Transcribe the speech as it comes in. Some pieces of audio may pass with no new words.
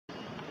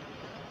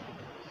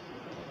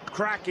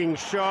Cracking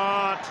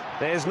shot.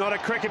 There's not a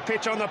cricket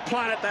pitch on the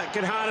planet that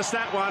can harness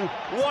that one.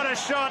 What a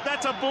shot.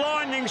 That's a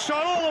blinding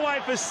shot all the way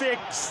for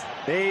 6.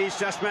 He's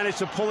just managed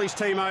to pull his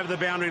team over the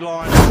boundary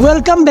line.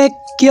 Welcome back.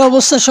 কি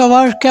অবস্থা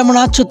সবার? কেমন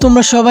আছো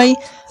তোমরা সবাই?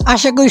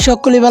 আশা করি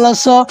সকলেই ভালো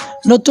আছো।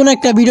 নতুন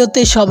একটা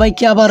ভিডিওতে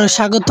সবাইকে আবারো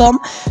স্বাগতম।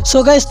 সো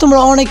গাইস, তোমরা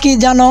অনেকেই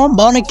জানো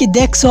বা অনেকেই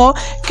দেখছো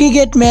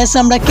ক্রিকেট ম্যাচ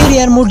আমরা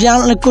ক্যারিয়ার মোড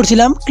আনলক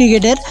করছিলাম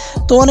ক্রিকেটের।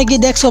 তো অনেকেই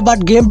দেখছো বাট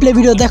গেম প্লে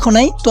ভিডিও দেখো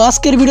নাই। তো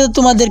আজকের ভিডিওতে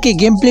তোমাদেরকে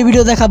গেম প্লে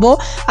ভিডিও দেখাবো।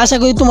 আশা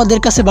করি তোমাদের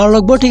কাছে ভালো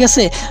লাগবে, ঠিক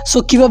আছে? সো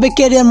কিভাবে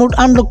ক্যারিয়ার মোড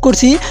আনলক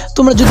করছি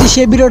তোমরা যদি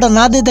সেই ভিডিওটা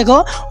না দিয়ে দেখো,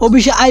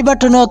 অবশ্যই আই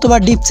বাটনে অথবা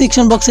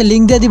ডেসক্রিপশন বক্সে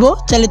লিংক দিয়ে দিব,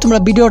 চাইলে তোমরা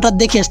ভিডিওটা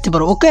দেখে আসতে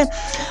পারো, ওকে?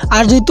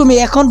 আর যদি তুমি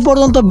এখন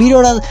পর্যন্ত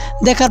ভিডিওটা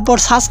দেখার পর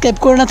সাবস্ক্রাইব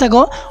করে না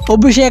থাকো,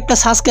 অবশ্যই একটা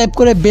সাবস্ক্রাইব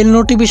করে বেল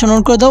নোটিফিকেশন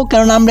অন করে দাও,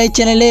 কারণ আমরা এই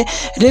চ্যানেলে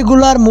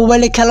রেগুলার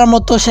মোবাইলে খেলার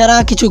মতো সেরা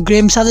কিছু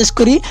গেম সাজেস্ট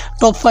করি,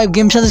 টপ 5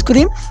 গেম সাজেস্ট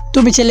করি।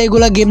 তুমি চাইলে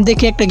এগুলো গেম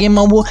দেখে একটা গেম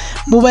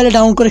মোবাইলে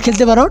ডাউনলোড করে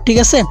খেলতে পারো, ঠিক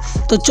আছে?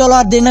 তো চলো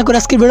আর দেরি না করে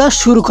আজকের ভিডিও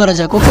শুরু করা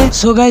যাক, ওকে?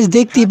 সো গাইস,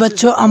 দেখতেই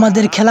পাচ্ছ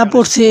আমাদের খেলা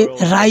পড়ছে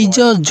রাইজ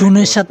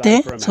জোনের সাথে।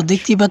 সো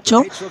দেখতেই পাচ্ছ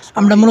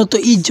আমরা মূলত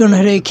ইজ জোন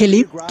হয়ে খেলি।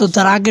 তো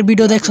তার আগের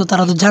ভিডিও দেখছো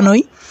তারা তো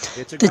জানোই।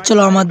 তো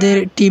চলো আমাদের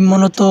টিম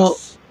মূলত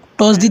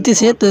টস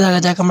দিতেছে, তো দেখা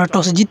যাক আমরা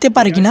টসে জিততে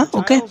পারি কিনা,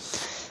 ওকে?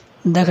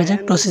 দেখা যাক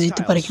টসে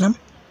জিততে পারি কিনা।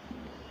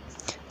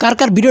 কার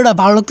কার ভিডিওটা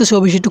ভালো লাগতেছে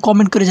অবশ্যই একটু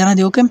কমেন্ট করে জানা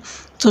দিও, ওকে?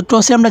 তো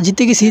টসে আমরা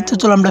জিতে গেছি। তো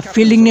চলো আমরা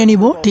ফিল্ডিং নিয়ে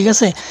নিব, ঠিক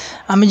আছে?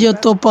 আমি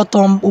যেহেতু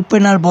প্রথম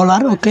ওপেনার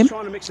বলার, ওকে?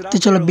 তো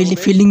চলো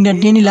ফিল্ডিংটা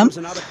নিয়ে নিলাম,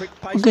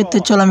 ওকে? তো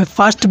চলো আমি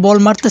ফার্স্ট বল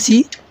মারতেছি,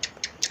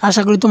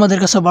 আশা করি তোমাদের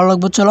কাছে ভালো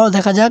লাগবে। চলো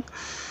দেখা যাক,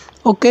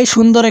 ওকে?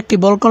 সুন্দর একটি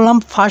বল করলাম,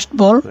 ফার্স্ট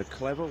বল,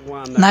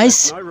 নাইস।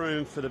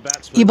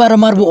 এবারও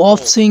মারবো অফ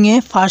সুইংয়ে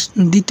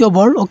দ্বিতীয়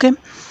বল, ওকে?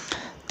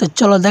 তো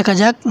চলো দেখা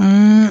যাক।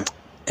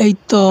 এই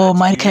তো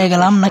মার খেয়ে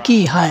গেলাম নাকি?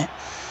 হ্যাঁ,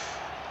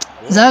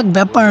 যাক,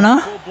 ব্যাপার না।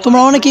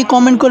 তোমরা অনেকেই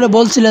কমেন্ট করে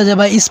বলছিলে যে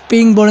ভাই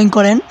স্পিন বোলিং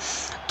করেন।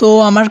 তো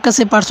আমার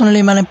কাছে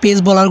পার্সোনালি মানে পেস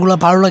বলারগুলো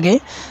ভালো লাগে,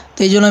 তো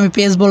এই জন্য আমি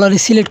পেস বলারই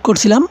সিলেক্ট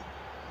করছিলাম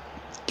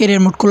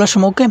ক্যারিয়ার মোড খোলার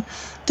সময়, ওকে?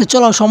 তো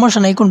চলো সমস্যা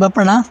নেই, কোনো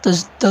ব্যাপার না।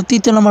 তো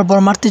তৃতীয় নম্বর বল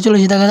মারতে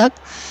চলেছি, দেখা যাক।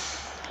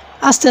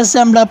 আস্তে আস্তে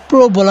আমরা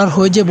প্রো বোলার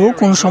হয়ে যাব,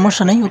 কোনো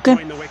সমস্যা নেই, ওকে?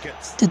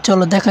 তো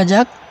চলো দেখা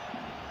যাক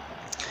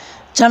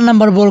 4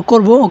 নাম্বার বল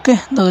করব, ওকে?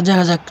 তো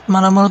দেখা যাক।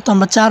 মূলত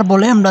আমরা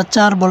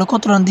 4 বলে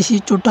কত রান দিছি?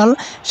 টোটাল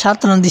 7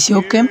 রান দিছি,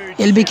 ওকে?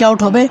 এলবিকে আউট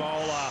হবে?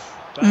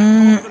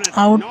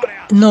 আউট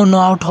নো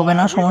আউট হবে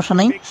না, সমস্যা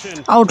নেই,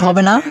 আউট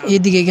হবে না।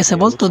 এদিকে গেছে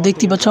বল, তো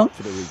দেখতে পাচ্ছ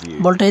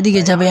বলটা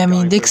এদিকে যাবে, আমি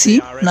দেখছি,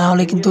 না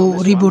হলে কিন্তু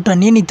রিভিউটা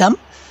নিয়ে নিতাম।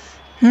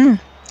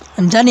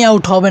 জানি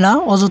আউট হবে না,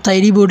 অযথায়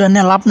রিভিউটা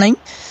নিয়ে লাভ নাই,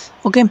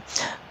 ওকে?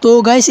 তো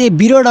গাইস, এই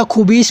ভিডিওটা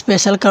খুবই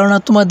স্পেশাল, কারণ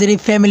তোমাদের এই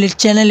ফ্যামিলির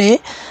চ্যানেলে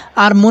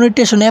আর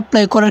মনিটাইজেশন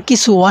অ্যাপ্লাই করার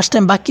কিছু ওয়াচ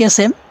টাইম বাকি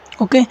আছে,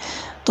 ওকে?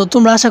 তো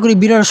তোমরা আশা করি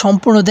ভিডিওটা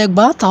সম্পূর্ণ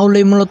দেখবা,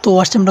 তাহলেই মূলত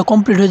ওয়াচ টাইমটা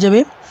কমপ্লিট হয়ে যাবে।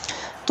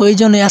 তো এই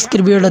জন্য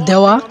আজকের ভিডিওটা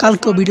দেওয়া,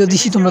 কালকেও ভিডিও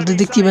দিছি, তোমরা তো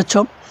দেখতেই পাচ্ছ।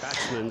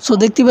 সো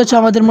দেখতেই পাচ্ছ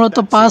আমাদের মূলত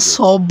 5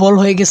 বল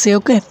হয়ে গেছে,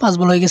 ওকে? 5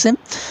 বল হয়ে গেছে।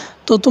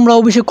 তো তোমরা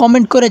অবশ্যই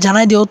কমেন্ট করে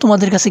জানাই দিও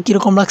তোমাদের কাছে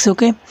কীরকম লাগছে,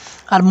 ওকে?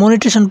 আর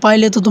মনিটাইজেশন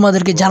পাইলে তো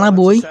তোমাদেরকে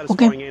জানাবোই,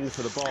 ওকে?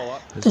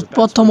 তো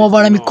প্রথম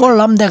ওভার আমি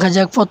করলাম, দেখা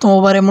যাক প্রথম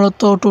ওভারে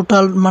মূলত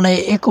টোটাল মানে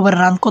 1 ওভারে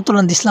রান কত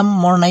রান দিছিলাম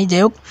মনে নাই,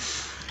 যাই হোক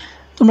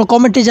তোমরা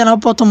কমেন্টে জানাও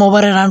প্রথম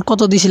ওভারে রান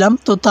কত দিছিলাম।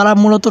 তো তারা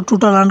মূলত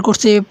টোটাল রান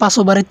করছে 5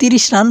 ওভারে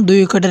 30 রান 2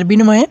 উইকেটের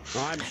বিনিময়ে।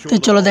 তো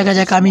চলো দেখা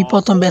যাক, আমি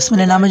প্রথম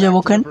ব্যাটসম্যানের নামে যাবো,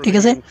 ঠিক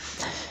আছে?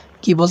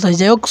 কি বলতে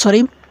যাই হোক,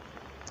 সরি,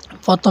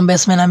 প্রথম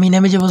ব্যাটসম্যান আমি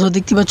নেমে যাবো।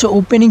 দেখতে পাচ্ছ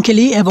ওপেনিং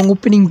খেলি এবং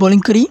ওপেনিং বোলিং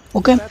করি,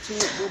 ওকে?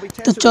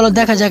 তো চলো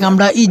দেখা যাক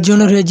আমরা এই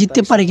জোনের হয়ে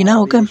জিততে পারি কিনা,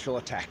 ওকে?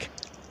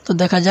 তো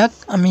দেখা যাক,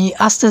 আমি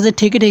আস্তে আস্তে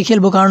ঠেকে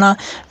খেলবো, কারণ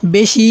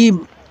বেশি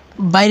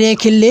বাইরে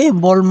খেললে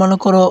বল মনে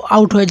করো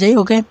আউট হয়ে যায়,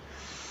 ওকে?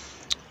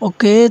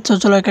 ওকে, তো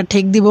চলো একটা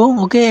ঠেক দিব,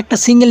 ওকে? একটা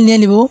সিঙ্গেল নিয়ে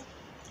নিব,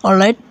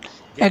 অলরাইট,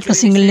 একটা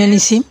সিঙ্গেল নিয়ে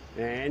নিছি,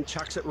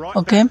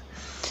 ওকে?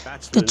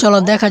 তো চলো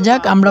দেখা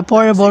যাক আমরা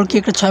পরের বল কি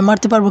একটা 6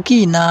 মারতে পারবো কি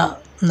না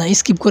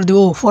স্কিপ করে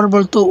দেবো। পরের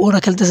বল তো ওরা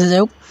খেলতেছে,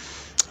 যাই হোক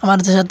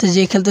আমাদের সাথে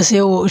যে খেলতেছে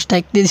ও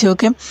স্ট্রাইক দিয়ে দিছে,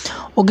 ওকে?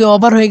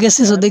 ওভার হয়ে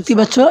গেছে। সো দেখতে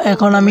পাচ্ছ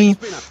এখন আমি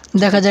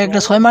দেখা যায় একটা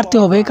 6 মারতে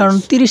হবে, কারণ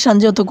 30 রান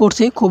যেহেতু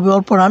করছে, খুবই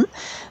অল্প রান।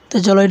 তো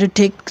চলো এটা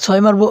ঠিক 6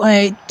 মারবো।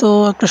 এই তো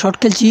একটা শট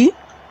খেলছি,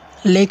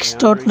 লেগ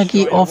শট নাকি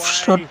অফ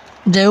শট,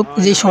 যাই হোক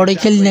যে শটে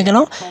খেলি না কেন,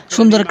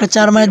 সুন্দর একটা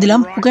 4 মারে দিলাম,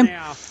 ওকে?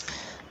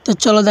 তো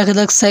চলো দেখা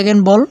যাক সেকেন্ড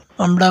বল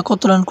আমরা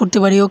কত রান করতে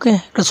পারি, ওকে?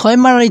 একটা 6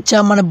 মারার ইচ্ছা,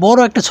 মানে বড়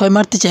একটা 6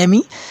 মারতে চাই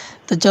আমি।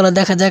 তো চলো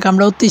দেখা যাক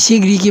আমরা অতি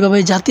শীঘ্রই কীভাবে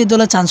জাতীয়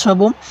দলে চান্স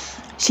পাবো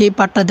সেই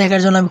পার্টটা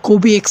দেখার জন্য আমি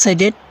খুবই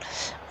এক্সাইটেড,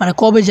 মানে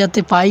কবে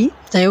যাতে পাই,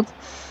 যাই হোক।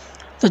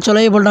 তো চলো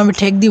এই বলটা আমি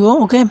ঠেক দিব,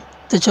 ওকে?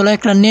 তো চলো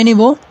এক রান নিয়ে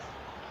নিব,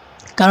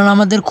 কারণ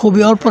আমাদের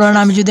খুবই অল্প রান,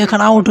 আমি যদি এখন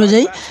আউট হয়ে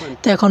যাই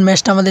তো এখন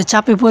ম্যাচটা আমাদের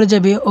চাপে পড়ে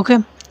যাবে, ওকে?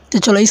 তো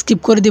চলো স্কিপ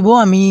করে দিব,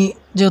 আমি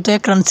যেহেতু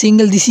 1 রান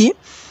সিঙ্গেল দিছি,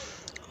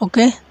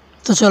 ওকে?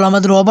 তো চলো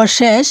আমাদের ওভার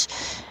শেষ,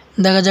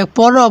 দেখা যাক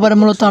পরের ওভারে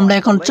মূলত আমরা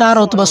এখন 4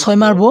 অথবা 6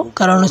 মারবো,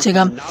 কারণ হচ্ছে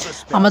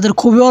আমাদের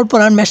খুবই অল্প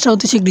রান, ম্যাচটা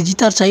অতি শীঘ্রই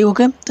জিতার চাই,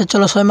 ওকে? তো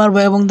চলো 6 মারবো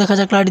এবং দেখা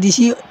যাক লাড়ি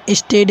দিছি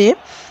স্টেডে,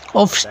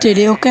 অফ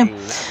স্টেডে, ওকে?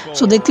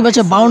 সো দেখতে পাচ্ছ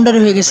বাউন্ডারি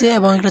হয়ে গেছে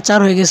এবং একটা 4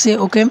 হয়ে গেছে,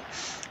 ওকে?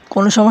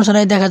 কোনো সমস্যা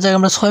নাই। দেখা যাক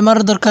আমরা 6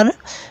 মারার দরকার।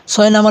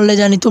 6 না মারলে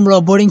জানি তোমরা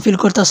বোরিং ফিল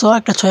করতেছো,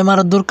 একটা 6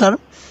 মারার দরকার,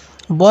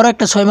 বড়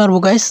একটা 6 মারবো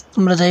গাইস,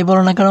 তোমরা যাই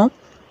বলো না কেন।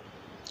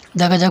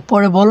 দেখা যাক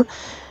পরে বল,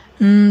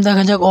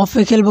 দেখা যাক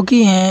অফে খেলবো কি,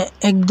 হ্যাঁ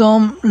একদম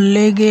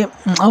লেগে,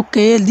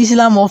 ওকে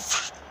দিছিলাম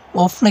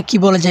অফ না কি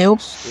বলে, যাই হোক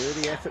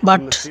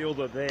বাট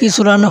কিছু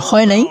রান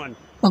হয় নাই।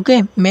 ওকে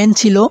মেন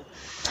ছিল,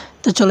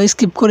 তো চলো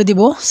স্কিপ করে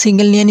দিব,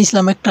 সিঙ্গেল নিয়ে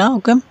নিয়েছিলাম একটা।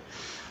 ওকে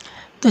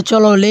তো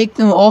চলো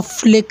অফ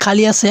লেগ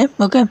খালি আছে।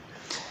 ওকে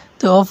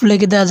তো অফ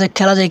লেগে দেওয়া যায়,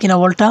 খেলা যায় কিনা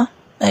বলটা,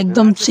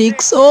 একদম 6।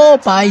 ও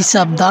ভাই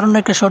সাব দারুণ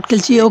একটা শট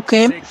খেলছি।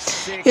 ওকে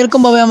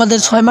এরকমভাবে আমাদের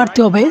 6 মারতে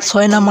হবে,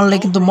 6 না মারলে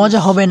কিন্তু মজা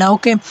হবে না।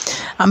 ওকে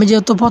আমি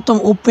যেহেতু প্রথম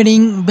ওপেনিং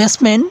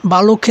ব্যাটসম্যান,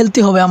 ভালো খেলতে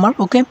হবে আমার।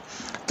 ওকে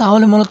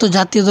তাহলে মূলত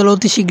জাতীয় দলে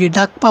অতি শীঘ্রই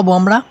ডাক পাবো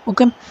আমরা।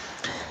 ওকে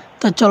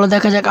তো চলো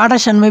দেখা যাক,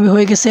 28 রান মেবি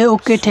হয়ে গেছে।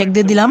 ওকে ঠেক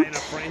দিয়ে দিলাম,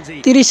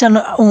 30 রান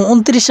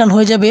 29 রান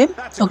হয়ে যাবে।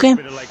 ওকে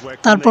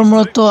তারপর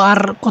মূলত আর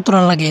কত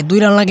রান লাগে, 2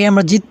 রান লাগে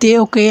আমরা জিততে।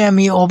 ওকে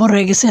আমি ওভার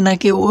হয়ে গেছে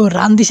নাকি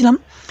রান দিছিলাম,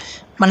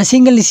 মানে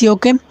সিঙ্গেল দিছি।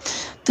 ওকে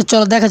তো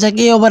চলো দেখা যাক,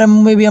 এই ওভারে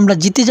মেবি আমরা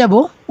জিতে যাব।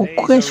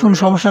 ওকে কোনো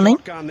সমস্যা নেই,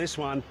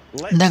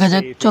 দেখা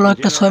যাক চলো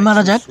একটা 6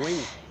 মারা যাক,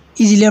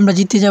 ইজিলি আমরা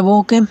জিতে যাব।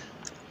 ওকে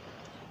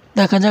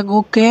দেখা যাক।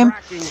 ওকে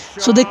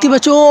সো দেখতে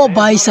পাচ্ছ, ও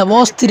ভাই সাব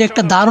অস্থির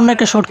একটা দারুণ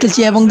একটা শট খেলছি,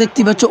 এবং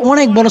দেখতে পাচ্ছ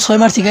অনেক বড় 6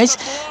 মারছি গাইস।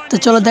 তো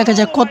চলো দেখা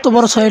যাক কত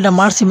বড় 6টা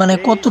মারছি, মানে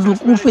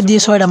কতটুকু উপরে দিয়ে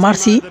 6টা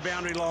মারছি।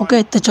 ওকে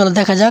তো চলো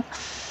দেখা যাক,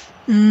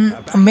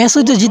 ম্যাচ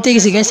হয়তো জিতে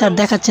গেছি গাইস, আর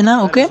দেখাচ্ছে না।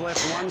 ওকে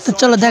তো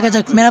চলো দেখা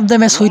যাক ম্যান অফ দ্য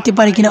ম্যাচ হইতে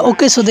পারি কিনা।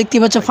 ওকে সো দেখতে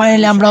পাচ্ছ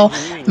ফাইনালি আমরাও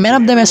ম্যান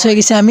অফ দ্য ম্যাচ হয়ে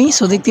গেছি আমি।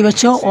 সো দেখতে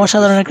পাচ্ছ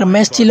অসাধারণ একটা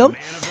ম্যাচ ছিল।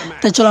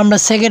 তো চলো আমরা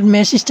সেকেন্ড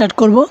ম্যাচ স্টার্ট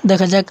করব,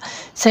 দেখা যাক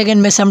সেকেন্ড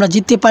ম্যাচে আমরা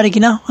জিততে পারি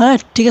কিনা। হ্যাঁ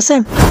ঠিক আছে,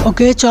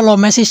 ওকে চলো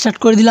ম্যাচ স্টার্ট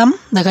করে দিলাম,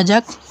 দেখা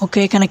যাক। ওকে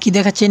এখানে কি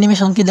দেখাচ্ছে,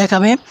 অ্যানিমেশন কি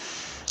দেখাবে।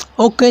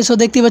 ওকে সো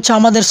দেখতে পাচ্ছ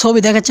আমাদের ছবি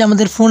দেখাচ্ছে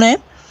আমাদের ফোনে।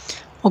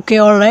 ওকে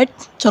অলরাইট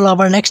চলো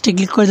আবার নেক্সটে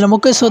ক্লিক করে দিলাম।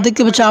 ওকে সো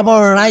দেখতে পাচ্ছ আবার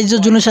রাইজ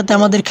জুনের সাথে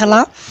আমাদের খেলা।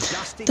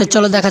 তো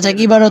চলো দেখা যাক,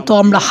 এবারও তো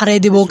আমরা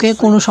হারিয়ে দেবো। ওকে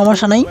কোনো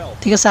সমস্যা নাই,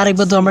 ঠিক আছে,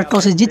 আরেকবার তো আমরা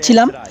টসে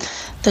জিতছিলাম।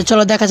 তো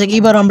চলো দেখা যাক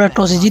এবারও আমরা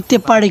টসে জিততে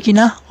পারি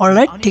কিনা।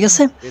 অলরাইট ঠিক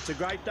আছে,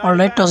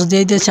 অলরাইট টস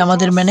দিয়ে দিয়েছে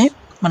আমাদের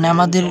মানে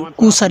আমাদের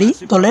কুসারি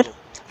দলের,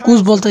 কুচ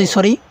বলতে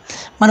সরি,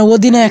 মানে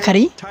অধিনায়ক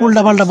হারি,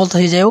 উল্টা পাল্টা বলতে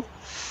হয়ে যাই হোক।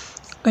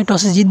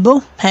 টসে জিতবো,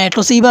 হ্যাঁ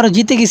টসে এবারও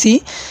জিতে গেছি।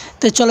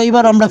 তো চলো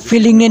এবার আমরা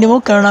ফিল্ডিং নিয়ে নেবো,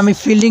 কারণ আমি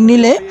ফিল্ডিং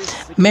নিলে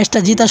ম্যাচটা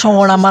জিতার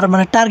সম্ভাবনা আমার,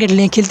 মানে টার্গেট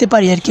নিয়ে খেলতে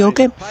পারি আর কি।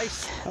 ওকে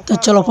তো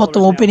চলো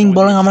প্রথম ওপেনিং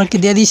বলিং আমাকে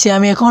দিয়ে দিয়েছে,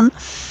 আমি এখন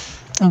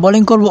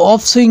বোলিং করব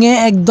অফ সুইংয়ে,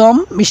 একদম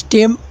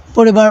স্টেম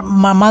পরিবার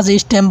মাঝে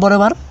স্টেম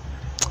বরাবর।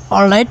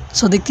 অলরাইট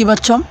সো দেখতে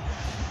পাচ্ছ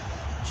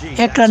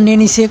 1 রান নিয়ে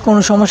নিছে, কোনো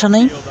সমস্যা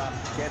নেই।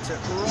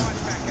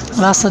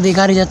 রাস্তা দিয়ে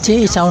গাড়ি যাচ্ছে,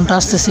 এই সাউন্ডটা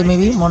আসতেছে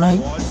মেবি মনে হয়।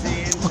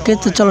 ওকে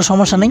তো চলো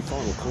সমস্যা নেই।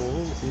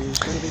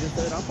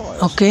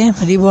 ওকে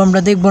রিভিউ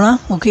আমরা দেখবো না।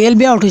 ওকে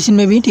এলবি আউট হয়েছেন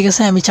মেবি, ঠিক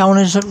আছে, আমি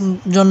চাউনের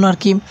জন্য আর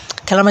কি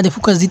খেলার মধ্যে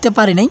ফোকাস দিতে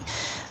পারি নাই।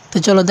 তো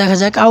চলো দেখা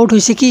যাক আউট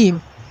হয়েছে কি,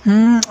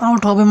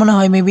 আউট হবে মনে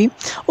হয় মেবি।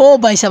 ও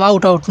ভাই সাহেব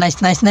out, nice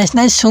nice nice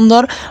nice,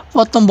 সুন্দর।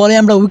 প্রথম বলে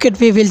আমরা উইকেট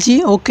পেয়ে ফেলছি।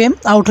 ওকে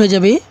আউট হয়ে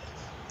যাবে,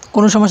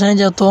 কোনো সমস্যা নেই,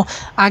 যেহেতু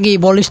আগেই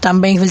বল স্টাম্প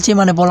ভেঙে ফেলছি,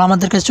 মানে বল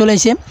আমাদের কাছে চলে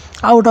এসে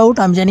আউট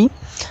আমি জানি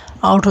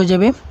আউট হয়ে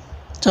যাবে।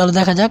 চলো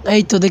দেখা যাক,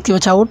 এই তো দেখতে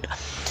পাচ্ছ আউট।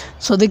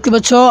 সো দেখতে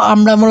পাচ্ছ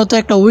আমরা মূলত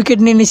একটা উইকেট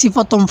নিয়ে নিয়েছি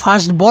প্রথম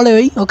ফার্স্ট বলে।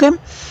 ওকে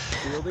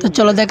তো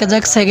চলো দেখা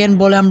যাক সেকেন্ড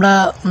বলে আমরা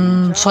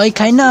 6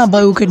 খাই না বা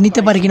উইকেট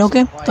নিতে পারি কিনা।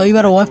 ওকে তো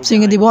এবার ওয়েব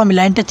সুইংয়ে দিব, আমি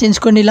লাইনটা চেঞ্জ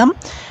করে নিলাম,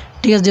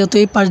 ঠিক আছে, যেহেতু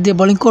এই পাশ দিয়ে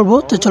বোলিং করবো।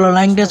 তো চলো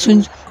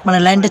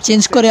লাইনটা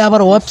চেঞ্জ করে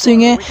আবার ওয়েব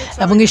সুইংয়ে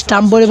এবং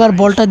স্টাম্প বলে এবার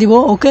বলটা দিব।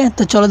 ওকে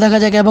তো চলো দেখা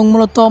যাক, এবং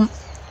মূলত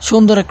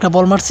সুন্দর একটা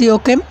বল মারছি।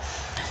 ওকে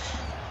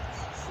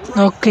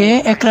ওকে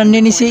 1 রান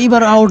নিয়ে নিছি,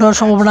 এবার আউট হওয়ার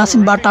সম্ভাবনা আছে,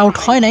 বাট আউট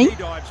হয় নাই।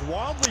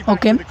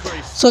 ওকে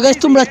সো গাইস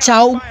তোমরা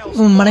চাও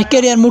মানে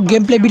career mood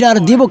game play video আর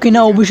দিব কিনা,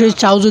 অবশ্যই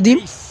চাও যদি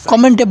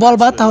কমেন্টে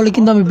বলবা, তাহলে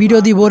কিন্তু আমি ভিডিও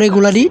দিব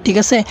রেগুলারই, ঠিক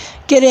আছে।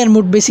 Career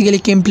mood basically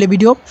game play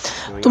video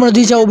তোমরা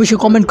যদি চাও অবশ্যই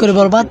কমেন্ট করে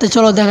বলবা। তো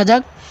চলো দেখা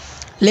যাক,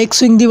 লেগ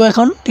সুইং দিব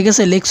এখন, ঠিক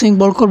আছে, লেগ সুইং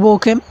বল করবো।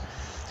 ওকে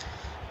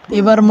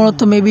এবার মূলত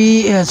মেবি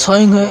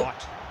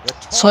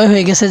 6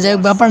 হয়ে গেছে, যাই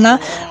হোক ব্যাপার না,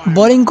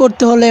 বোলিং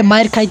করতে হলে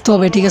মায়ের খাইতে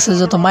হবে, ঠিক আছে,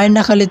 যত মায়ের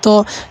না খাইলে তো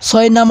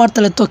 6 না মারতে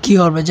হলে তো কী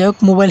হবে। যাই হোক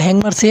মোবাইল হ্যাং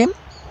মারছে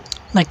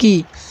নাকি,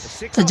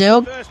 তো যাই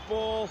হোক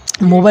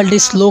মোবাইলটি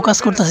স্লো কাজ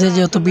করতেছে,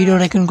 যেহেতু ভিডিও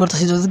রেকর্ডিং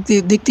করতেছি,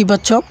 দেখতেই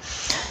পাচ্ছ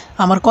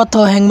আমার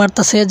কথাও হ্যাং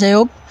মারতেছে। যাই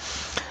হোক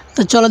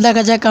তো চলো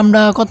দেখা যাক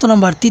আমরা কত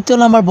নাম্বার, 3য়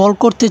নাম্বার বল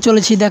করতে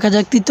চলেছি। দেখা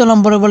যাক 3য়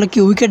নম্বরে বলে কি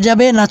উইকেট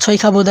যাবে না 6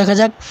 খাবো, দেখা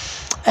যাক।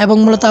 এবং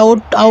মূলত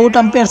out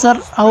umpire sir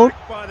out,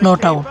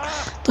 not out.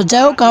 তো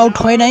যাই হোক আউট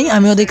হয় নাই,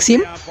 আমিও দেখছি।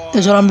 তো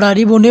চলো আমরা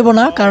রিভিউ নেব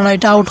না, কারণ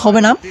এটা আউট হবে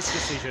না,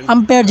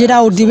 আম্পায়ার যেটা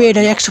আউট দিবে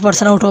এটা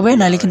 100% আউট হবে,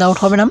 নাহলে কিন্তু আউট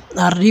হবে না।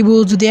 আর রিভিউ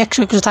যদি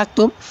 100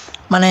 থাকতো,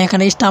 মানে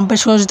এখানে স্টাম্পের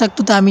সহজে থাকতো,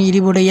 তো আমি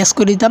রিভিউটা ইয়েস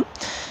করে দিতাম,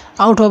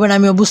 আউট হবে না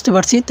আমিও বুঝতে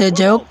পারছি। তো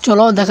যাই হোক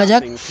চলো দেখা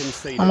যাক,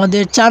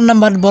 আমাদের 4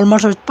 নাম্বার বল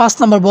 5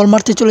 নাম্বার বল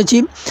মারতে চলেছি।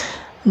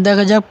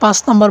 দেখা যাক 5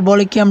 নাম্বার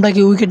বলে কি আমরা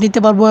কি উইকেট নিতে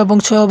পারবো এবং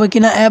 6 হবে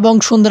কিনা, এবং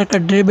সুন্দর একটা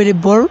ড্রিবলি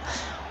বল।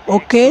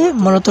 ওকে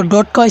মূলত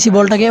ডট খাওয়াইছি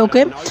বলটাকে।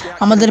 ওকে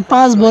আমাদের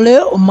 5 বলে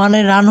মানে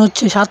রান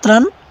হচ্ছে 7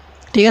 রান,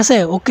 ঠিক আছে।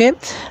 ওকে,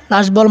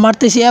 লাস্ট বল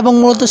মারতেছি এবং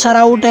মূলত সারা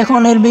আউট।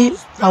 এখন LB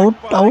out,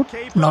 out,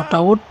 not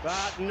out.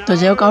 তো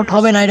যাই হোক, আউট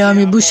হবে না, এটা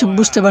আমি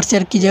বুঝতে পারছি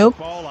আর কি। যাই হোক,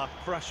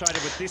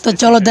 তো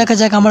চলো দেখা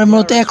যাক। আমার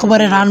মূলত 1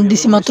 ওভারে রান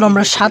দিছি মাত্র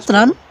আমরা 7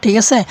 রান, ঠিক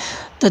আছে।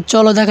 তো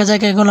চলো দেখা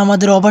যাক, এখন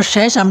আমাদের ওভার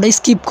শেষ, আমরা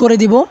স্কিপ করে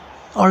দিব।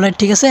 অলরাইট,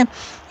 ঠিক আছে,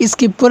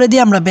 স্কিপ করে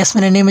দিয়ে আমরা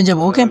ব্যাটসম্যানে নেমে যাব।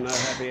 ওকে,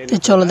 তো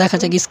চলো দেখা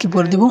যাক, স্কিপ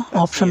করে দিব।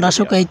 অপশনটা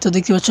আসুক, এই তো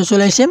দেখতে পাচ্ছ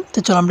চলে আসে। তো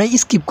চলো আমরা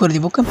স্কিপ করে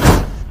দিব। ওকে,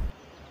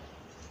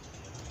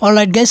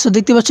 অলরাইট গাইস, তো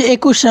দেখতে পাচ্ছ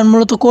 21 রান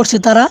মূলত করছে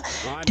তারা,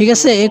 ঠিক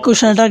আছে। 21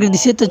 রান টার্গেট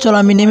দিছে। তো চলো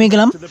আমি নেমে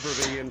গেলাম,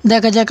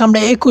 দেখা যাক আমরা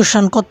 21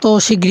 রান কত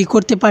শীঘ্রই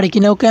করতে পারি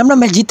কিনা। ওকে, আমরা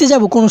ম্যাচ জিতে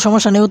যাব, কোনো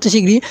সমস্যা নেই অত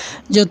শীঘ্রই,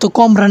 যেহেতু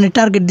কম রানের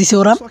টার্গেট দিছে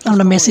ওরা।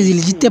 আমরা ম্যাচ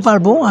ইজিলি জিততে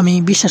পারবো, আমি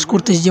বিশ্বাস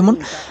করতেছি, যেমন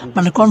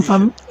মানে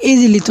কনফার্ম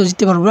ইজিলি তো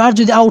জিততে পারবো। আর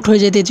যদি আউট হয়ে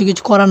যায় তো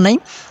কিছু করার নাই।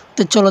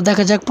 তো চলো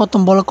দেখা যাক, প্রথম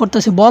বল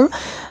করতেছি, বল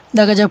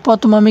দেখা যাক।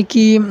 প্রথম আমি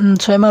কি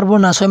 6 মারবো?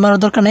 না, 6 মারার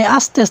দরকার নেই,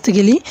 আস্তে আস্তে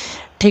খেলি,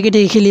 ঠেকে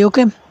খেলি।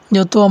 ওকে,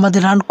 যেহেতু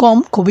আমাদের রান কম,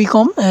 খুবই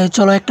কম।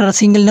 চলো একটা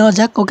সিঙ্গেল নেওয়া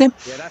যাক। ওকে,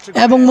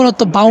 এবং মূলত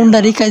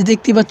বাউন্ডারি কাজ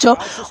দেখতে পাচ্ছ,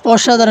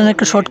 অসাধারণ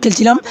একটা শট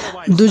খেলছিলাম,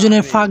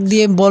 দুজনের ফাঁক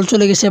দিয়ে বল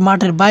চলে গেছে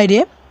মাঠের বাইরে,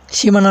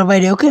 সীমানার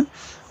বাইরে। ওকে,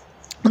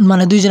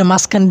 মানে দুইজনের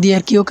মাঝখান দিয়ে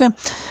আর কি। ওকে,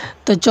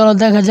 তো চলো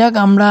দেখা যাক,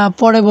 আমরা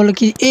পরে বলে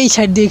কি এই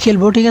সাইড দিয়ে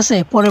খেলবো, ঠিক আছে,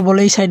 পরে বলে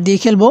এই সাইড দিয়ে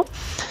খেলবো।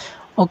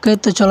 ওকে,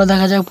 তো চলো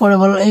দেখা যাক, পরে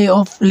বল এই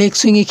অফ লেগ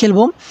সুইংয়ে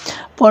খেলবো,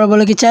 পরে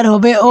বলে কি 4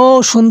 হবে। ও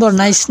সুন্দর,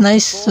 নাইস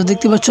নাইস। তো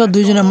দেখতে পাচ্ছ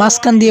দুইজনের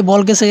মাঝখান দিয়ে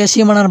বল গেছে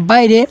সীমানার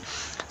বাইরে।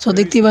 তো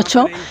দেখতে পাচ্ছ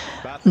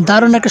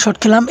দারুণ একটা শট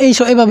খেলাম।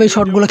 এইভাবে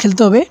শটগুলো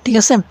খেলতে হবে, ঠিক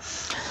আছে।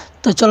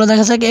 তো চলো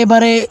দেখা যাক,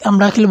 এবারে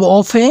আমরা খেলবো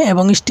অফে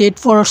এবং স্ট্রেট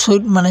ফর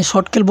মানে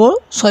শট খেলবো,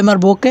 6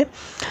 মারবো। ওকে,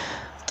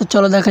 তো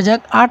চলো দেখা যাক,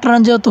 8 রান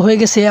যেহেতু হয়ে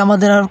গেছে,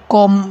 আমাদের আর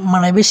কম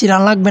মানে বেশি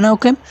রান লাগবে না।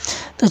 ওকে,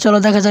 তো চলো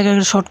দেখা যাক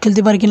একটা শট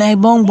খেলতে পারি কিনা।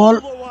 এবং বল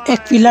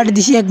এক ফিল লাট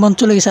দিছি, এক বল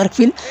চলে গেছে আরেক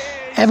ফিল।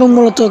 এবং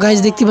মূলত গাইজ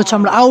দেখতে পাচ্ছ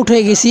আমরা আউট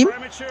হয়ে গেছি।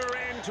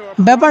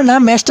 ব্যাপার না,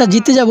 ম্যাচটা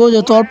জিতে যাবো,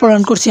 যত অল্প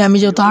রান করছি, আমি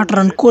যেহেতু 8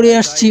 রান করে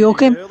আসছি।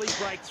 ওকে,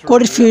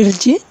 করে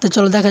ফেলছি। তো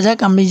চলো দেখা যাক,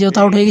 আমি যেহেতু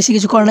আউট হয়ে গেছি,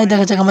 কিছু করার নাই,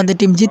 দেখা যাক আমাদের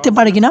টিম জিততে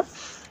পারে কিনা।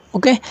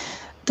 ওকে,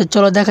 তো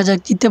চলো দেখা যাক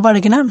জিততে পারে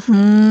কিনা।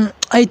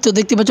 এই তো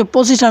দেখতে পাচ্ছ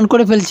 25 রান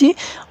করে ফেলছি।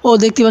 ও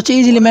দেখতে পাচ্ছ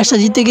ইজিলি ম্যাচটা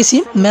জিতে গেছি।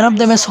 ম্যান অফ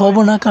দ্য ম্যাচ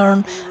হবো না, কারণ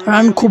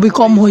রান খুবই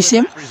কম হয়েছে।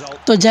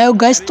 তো যাই হোক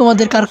গাইস,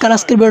 তোমাদের কার কার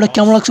আজকের ভিডিওটা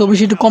কেমন লাগছে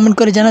অবশ্যই একটু কমেন্ট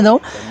করে জানিয়ে দাও।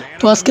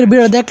 তো আজকের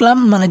ভিডিও দেখলাম,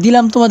 মানে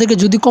দিলাম তোমাদেরকে,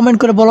 যদি কমেন্ট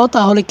করে বলো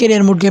তাহলে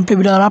career mode game play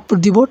video upload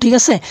দিব, ঠিক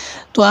আছে।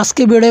 তো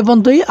আজকের ভিডিও এই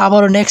পর্যন্তই,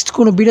 আবারও নেক্সট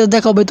কোনো ভিডিও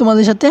দেখা হবে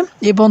তোমাদের সাথে।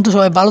 এই পর্যন্ত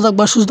সবাই ভালো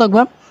থাকবা, সুস্থ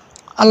থাকবা,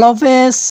 আল্লাহ হাফেজ।